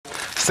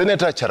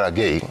Senator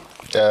Cherargei,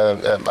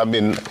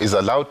 is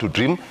allowed to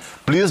dream.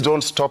 Please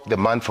don't stop the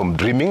man from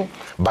dreaming,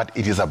 but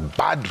it is a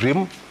bad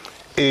dream.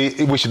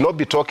 We should not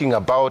be talking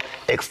about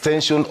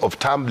extension of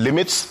term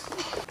limits.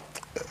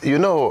 You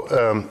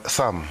know,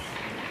 Sam,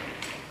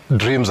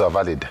 dreams are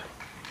valid.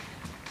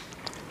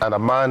 And a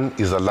man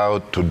is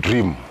allowed to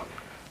dream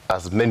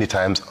as many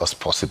times as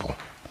possible.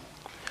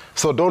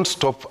 So don't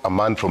stop a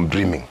man from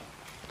dreaming.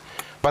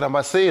 But I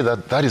must say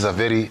that that is a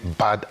very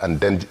bad and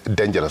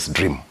dangerous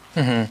dream.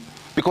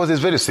 Because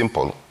it's very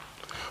simple.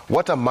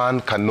 What a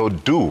man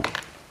cannot do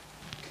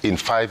in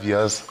 5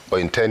 years or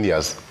in 10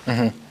 years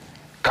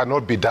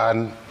cannot be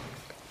done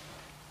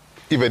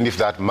even if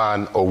that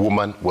man or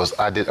woman was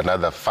added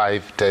another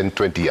 5, 10,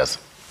 20 years.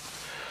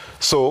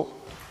 So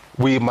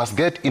we must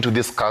get into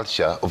this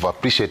culture of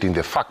appreciating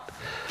the fact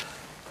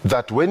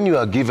that when you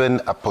are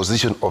given a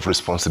position of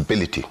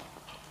responsibility,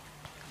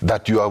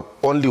 that you are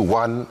only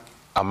one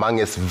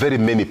amongst very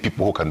many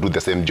people who can do the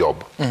same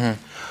job.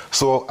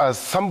 So as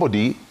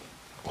somebody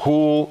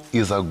who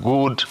is a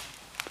good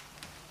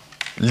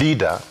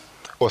leader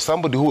or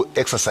somebody who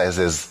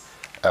exercises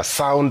a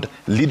sound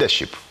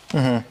leadership,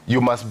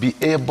 you must be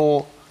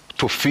able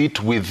to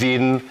fit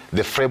within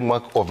the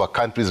framework of a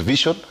country's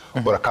vision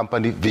or a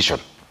company vision.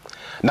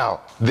 Now,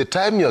 the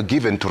time you're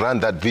given to run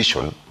that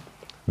vision,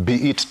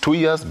 be it 2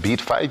 years, be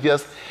it 5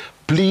 years,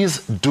 please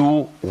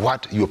do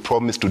what you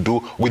promised to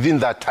do within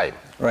that time.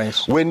 Right.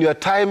 When your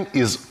time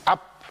is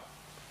up,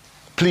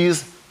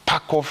 please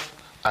pack off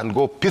and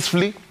go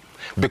peacefully,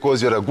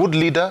 because you're a good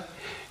leader.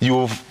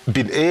 You've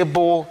been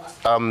able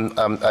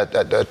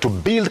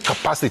to build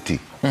capacity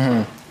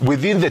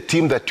within the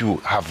team that you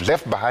have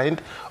left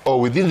behind or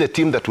within the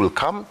team that will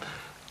come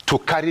to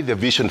carry the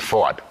vision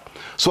forward.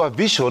 So a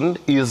vision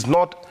is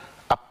not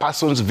a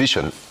person's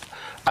vision.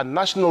 A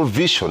national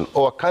vision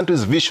or a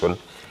country's vision,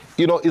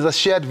 is a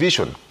shared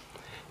vision.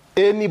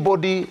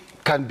 Anybody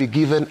can be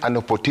given an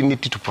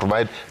opportunity to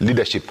provide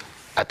leadership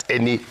at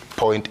any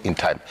point in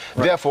time.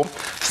 Right. Therefore,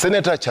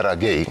 Senator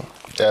Cherargei,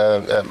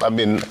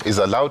 is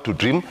allowed to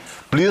dream.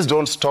 Please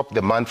don't stop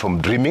the man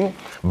from dreaming,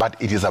 but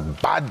it is a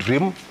bad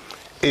dream.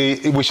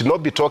 We should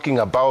not be talking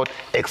about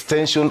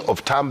extension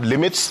of term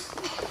limits.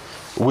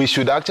 We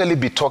should actually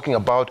be talking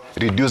about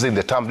reducing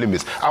the term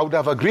limits. I would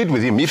have agreed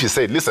with him if he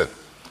said, listen,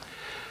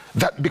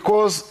 that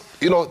because,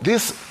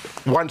 this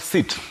one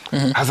seat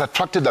has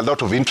attracted a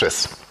lot of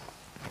interest.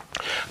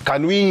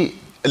 Can we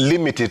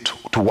limit it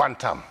to 1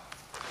 term?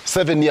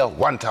 7 year,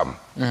 1 term.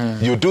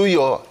 You do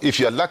if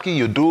you're lucky,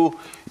 you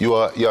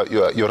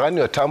run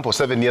your term for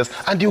 7 years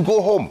and you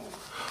go home.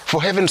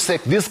 For heaven's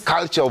sake, this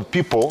culture of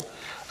people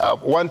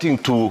wanting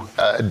to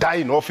die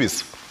in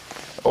office,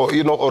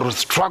 or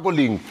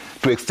struggling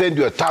to extend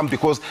your term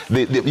because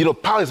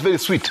power is very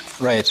sweet.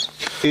 Right.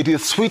 It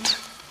is sweet,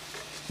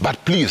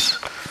 but please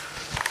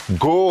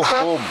go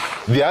home.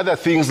 The other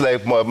things,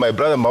 like my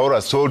brother Mwaura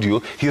has told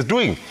you, he's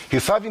doing.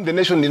 He's serving the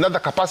nation in other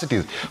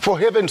capacities. For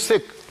heaven's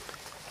sake,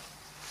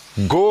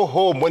 go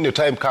home when your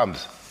time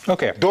comes.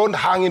 Okay. Don't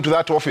hang into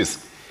that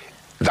office.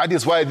 That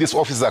is why these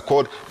offices are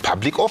called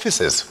public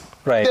offices.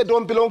 Right. They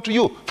don't belong to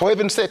you, for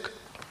heaven's sake.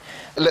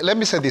 Let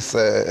me say this,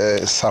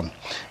 Sam.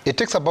 It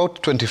takes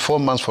about 24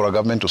 months for a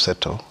government to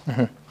settle.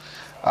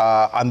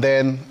 And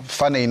then,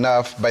 funny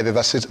enough, by the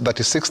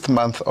 36th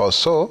month or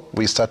so,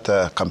 we start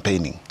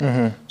campaigning.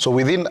 So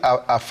within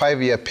a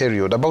 5-year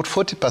period, about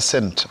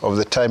 40% of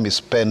the time is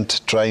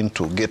spent trying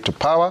to get to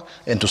power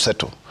and to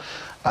settle.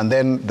 And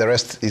then the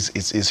rest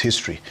is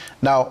history.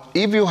 Now,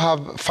 if you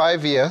have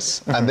 5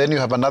 years and then you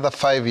have another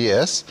 5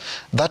 years,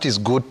 that is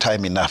good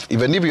time enough.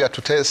 Even if you are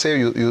to say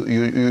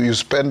you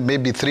spend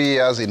maybe 3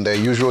 years in the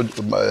usual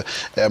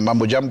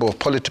mumbo-jumbo of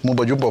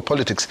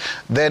politics,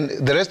 then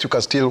the rest you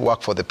can still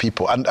work for the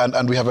people.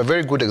 And we have a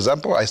very good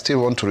example. I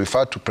still want to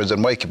refer to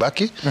President Mwai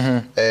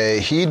Kibaki.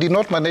 He did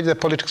not manage the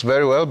politics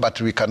very well, but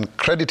we can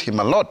credit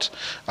him a lot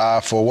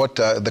for what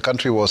the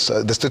country was,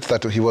 the state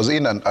that he was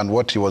in and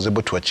what he was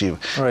able to achieve.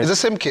 Right. It's the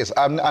same case,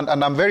 and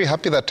I'm very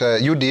happy that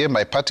UDA,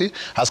 my party,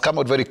 has come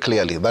out very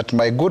clearly that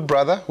my good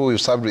brother, who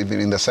served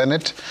in the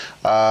Senate,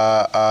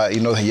 a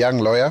young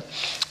lawyer,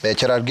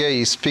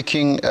 Cherargei, is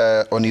speaking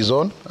on his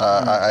own.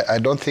 I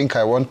don't think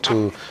I want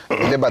to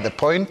belabor the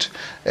point.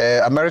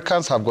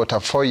 Americans have got a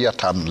 4-year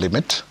term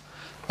limit.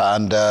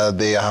 And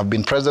there have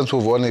been presidents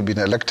who've only been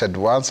elected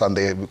once, and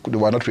they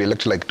were not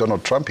re-elected, like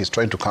Donald Trump. He's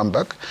trying to come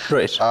back.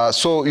 Right.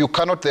 So you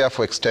cannot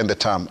therefore extend the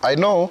term. I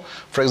know,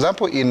 for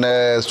example, in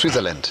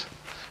Switzerland,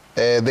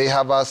 they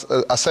have a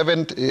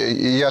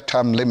 7-year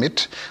term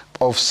limit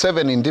of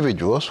 7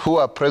 individuals who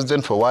are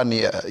president for 1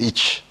 year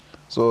each.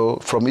 So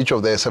from each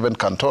of the 7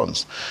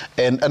 cantons.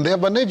 And they have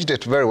managed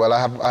it very well.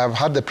 I have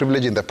had the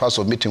privilege in the past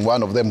of meeting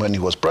one of them when he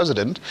was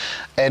president.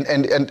 And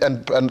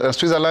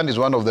Switzerland is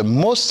one of the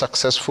most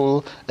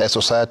successful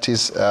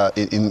societies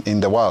in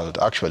the world,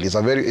 actually.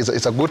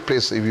 It's a good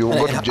place if you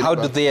go to Geneva. How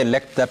do they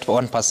elect that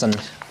one person?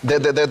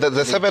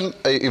 The 7,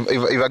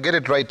 if I get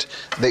it right,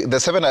 the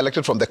 7 are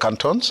elected from the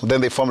cantons,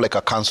 then they form like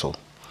a council.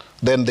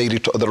 Then they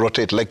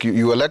rotate. Like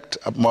you elect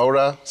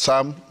Mwaura,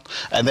 Sam,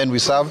 And then we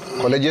serve,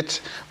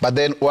 collegiate, but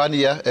then 1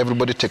 year,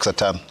 everybody takes a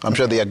turn. I'm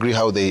sure they agree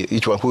how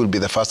each one, who will be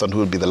the first and who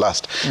will be the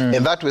last.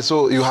 In that way,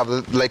 so you have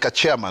like a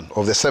chairman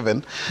of the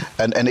 7,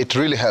 and it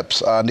really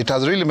helps. And it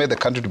has really made the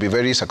country to be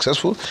very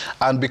successful.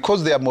 And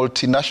because they are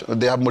multinational,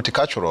 they are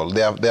multicultural.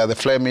 They are the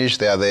Flemish,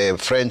 they are the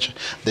French,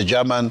 the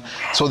German.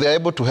 So they are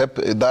able to help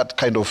that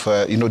kind of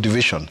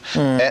division.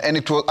 And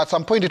it was, at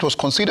some point, it was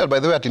considered, by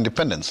the way, at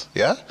independence,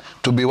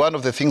 to be one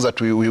of the things that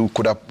we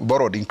could have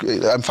borrowed.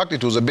 In fact,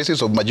 it was the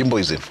basis of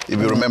Majimboism, if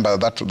you remember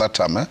that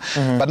term.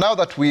 But now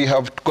that we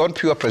have gone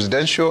pure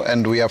presidential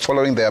and we are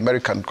following the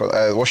American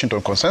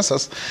Washington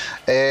consensus,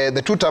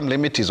 the 2-term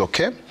limit is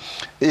okay.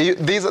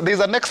 These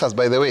are nexus,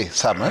 by the way,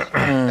 Sam,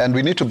 and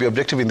we need to be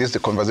objective in this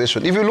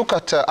conversation. If you look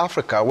at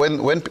Africa,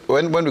 when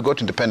we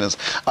got independence,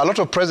 a lot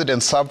of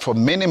presidents served for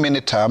many,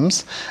 many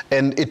terms,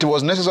 and it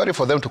was necessary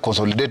for them to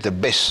consolidate the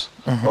base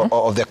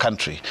of their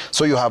country.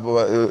 So you have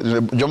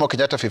Jomo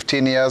Kenyatta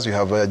 15 years, you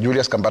have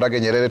Julius Kambarage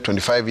Nyerere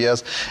 25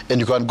 years, and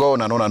you can go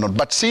on and on and on.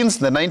 But since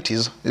the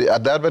 90s,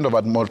 at the advent of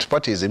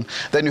multipartyism,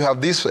 then you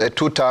have these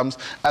 2 terms,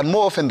 and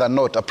more often than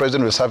not, a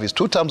president will serve his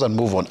 2 terms and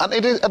move on. And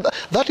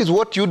that is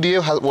what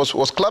UDA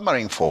was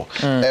clamoring for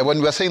when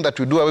we were saying that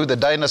we do away with the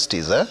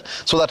dynasties,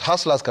 so that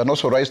hustlers can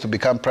also rise to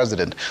become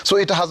president. So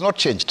it has not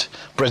changed.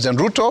 President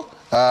Ruto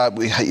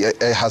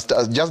has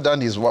just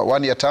done his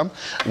 1-year term.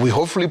 We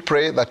hopefully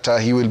pray that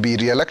he will be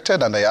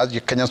re-elected, and I urge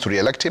Kenyans to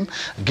re-elect him,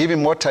 give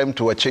him more time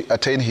to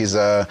attain his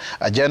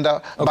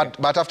agenda. Okay.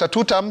 But after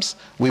 2 terms,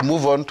 we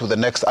move on to the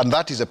next, and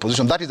that is the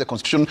position, that is the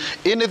constitution.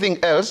 Anything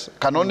else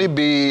can only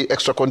be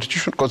extra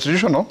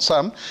constitutional,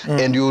 Sam,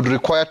 and you would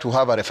require to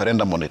have a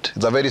referendum on it.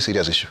 It's a very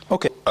serious issue.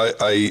 Okay.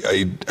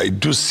 I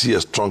do see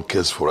a strong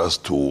case for us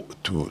to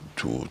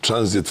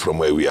transit from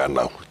where we are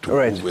now to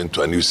move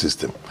into a new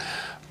system.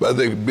 But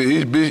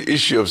the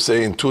issue of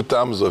saying 2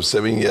 terms of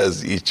 7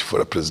 years each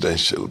for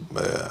presidents,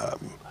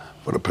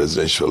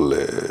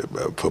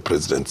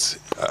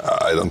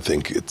 I don't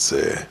think it's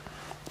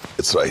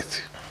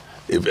right.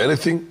 If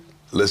anything,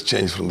 let's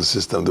change from the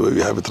system the way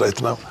we have it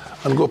right now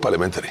and go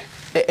parliamentary.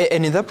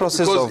 And in that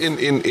process look,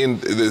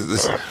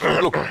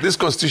 this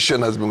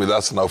constitution has been with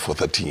us now for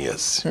 13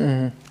 years.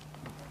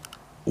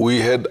 We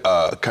had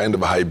a kind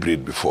of a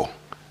hybrid before.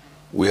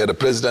 We had a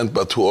president,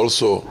 but who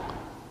also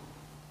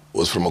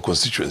was from a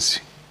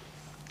constituency.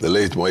 The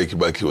late Mwai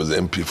Kibaki was the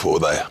MP for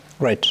Odaya.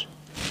 Right.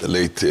 The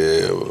late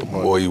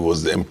Moi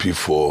was the MP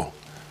for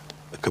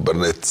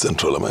Cabernet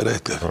Central, am I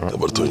right?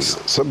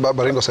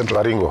 Baringo Central.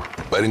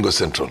 Baringo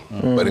Central.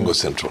 Baringo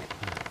Central.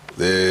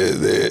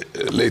 The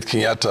late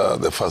Kenyatta,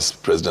 the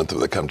first president of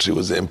the country,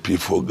 was the MP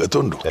for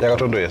Gatondo.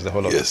 Gatondo, yes, the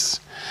whole of it. Yes.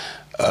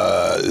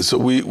 So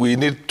we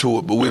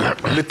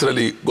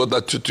literally got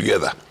that two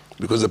together,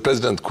 because the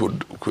president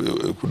could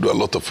do a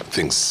lot of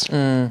things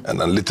and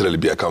literally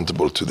be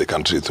accountable to the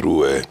country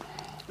through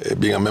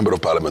being a member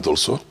of parliament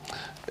also.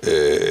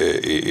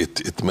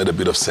 It made a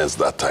bit of sense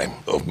that time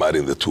of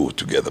marrying the two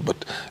together.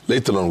 But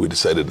later on we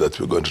decided that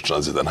we're going to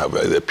transit and have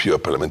either a pure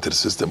parliamentary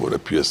system or a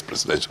pure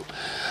presidential.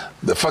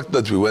 The fact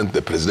that we went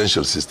the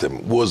presidential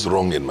system was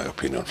wrong in my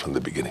opinion from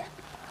the beginning.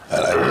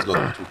 And I was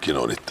not too keen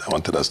on it. I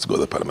wanted us to go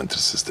the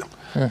parliamentary system.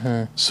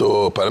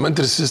 So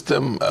parliamentary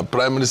system, a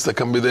prime minister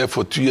can be there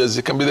for 2 years,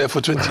 he can be there for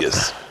 20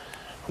 years.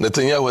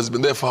 Netanyahu has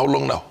been there for how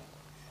long now?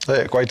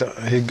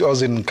 He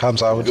goes in,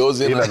 comes out.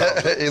 Goes in and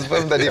out. He's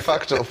from the de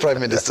facto prime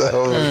minister.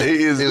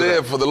 He is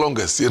there for the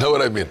longest, you know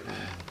what I mean?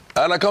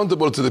 And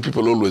accountable to the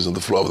people always on the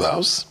floor of the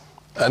house.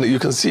 And you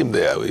can see him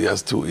there. He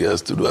has to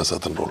do a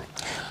certain role.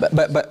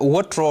 But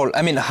what role?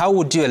 I mean, how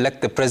would you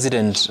elect the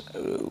president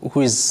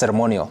who is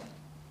ceremonial?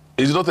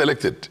 He's not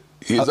elected.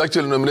 He's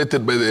actually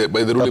nominated by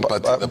the ruling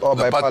party.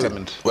 By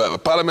Parliament. Well,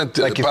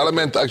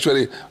 Parliament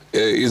actually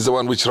is the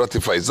one which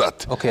ratifies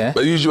that. Okay.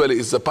 But usually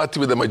it's the party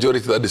with the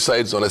majority that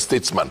decides on a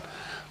statesman,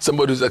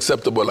 somebody who's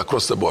acceptable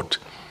across the board.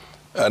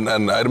 And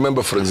I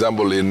remember, for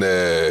example, in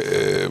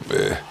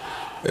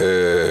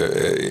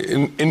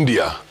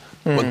India,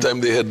 one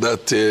time they had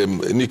that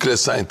nuclear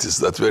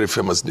scientist, that very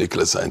famous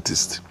nuclear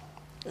scientist,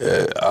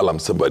 Alam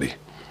somebody.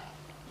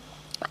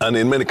 And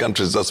in many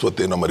countries, that's what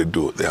they normally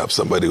do. They have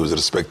somebody who's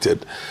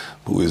respected,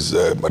 who is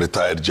a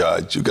retired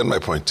judge, you get my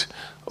point,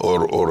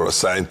 or a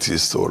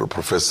scientist, or a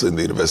professor in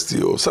the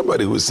university, or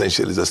somebody who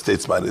essentially is a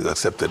statesman, is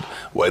accepted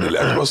widely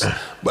across,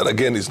 but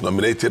again is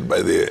nominated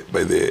by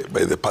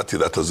the party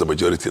that has the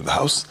majority in the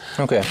House,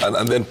 okay,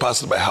 and then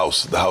passed by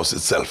the House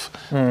itself.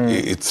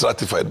 It's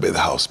ratified by the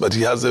House, but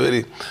he has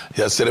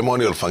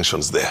ceremonial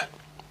functions there.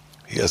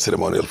 He has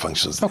ceremonial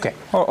functions. Okay,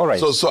 all right.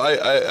 So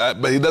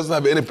but he doesn't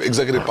have any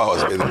executive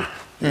powers, by the way.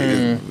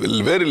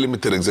 Very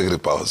limited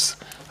executive powers.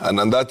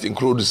 And that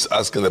includes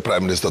asking the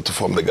Prime Minister to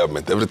form the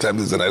government. Every time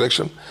there's an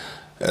election,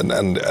 and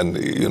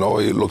you know,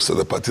 he looks at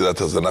the party that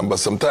has the number.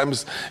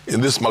 Sometimes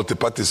in this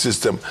multi-party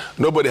system,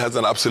 nobody has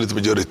an absolute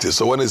majority.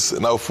 So one is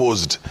now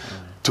forced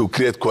to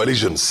create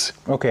coalitions.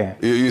 Okay.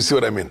 You see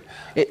what I mean?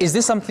 Is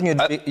this something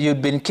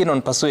you'd been keen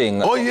on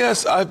pursuing? Oh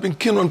yes, I've been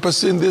keen on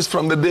pursuing this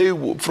from day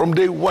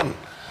one.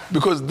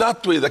 Because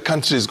that way the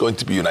country is going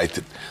to be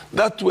united.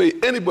 That way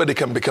anybody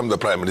can become the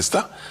prime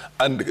minister,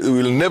 and we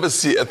will never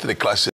see ethnic clashes.